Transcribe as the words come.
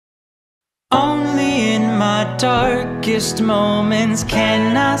darkest moments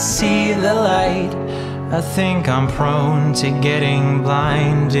cannot see the light. I think I'm prone to getting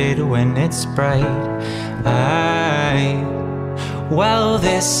blinded when it's bright. Well,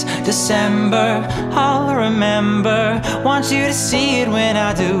 this December I'll remember, want you to see it when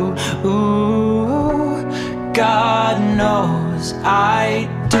I do. Ooh, God knows I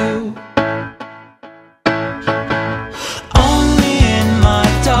do.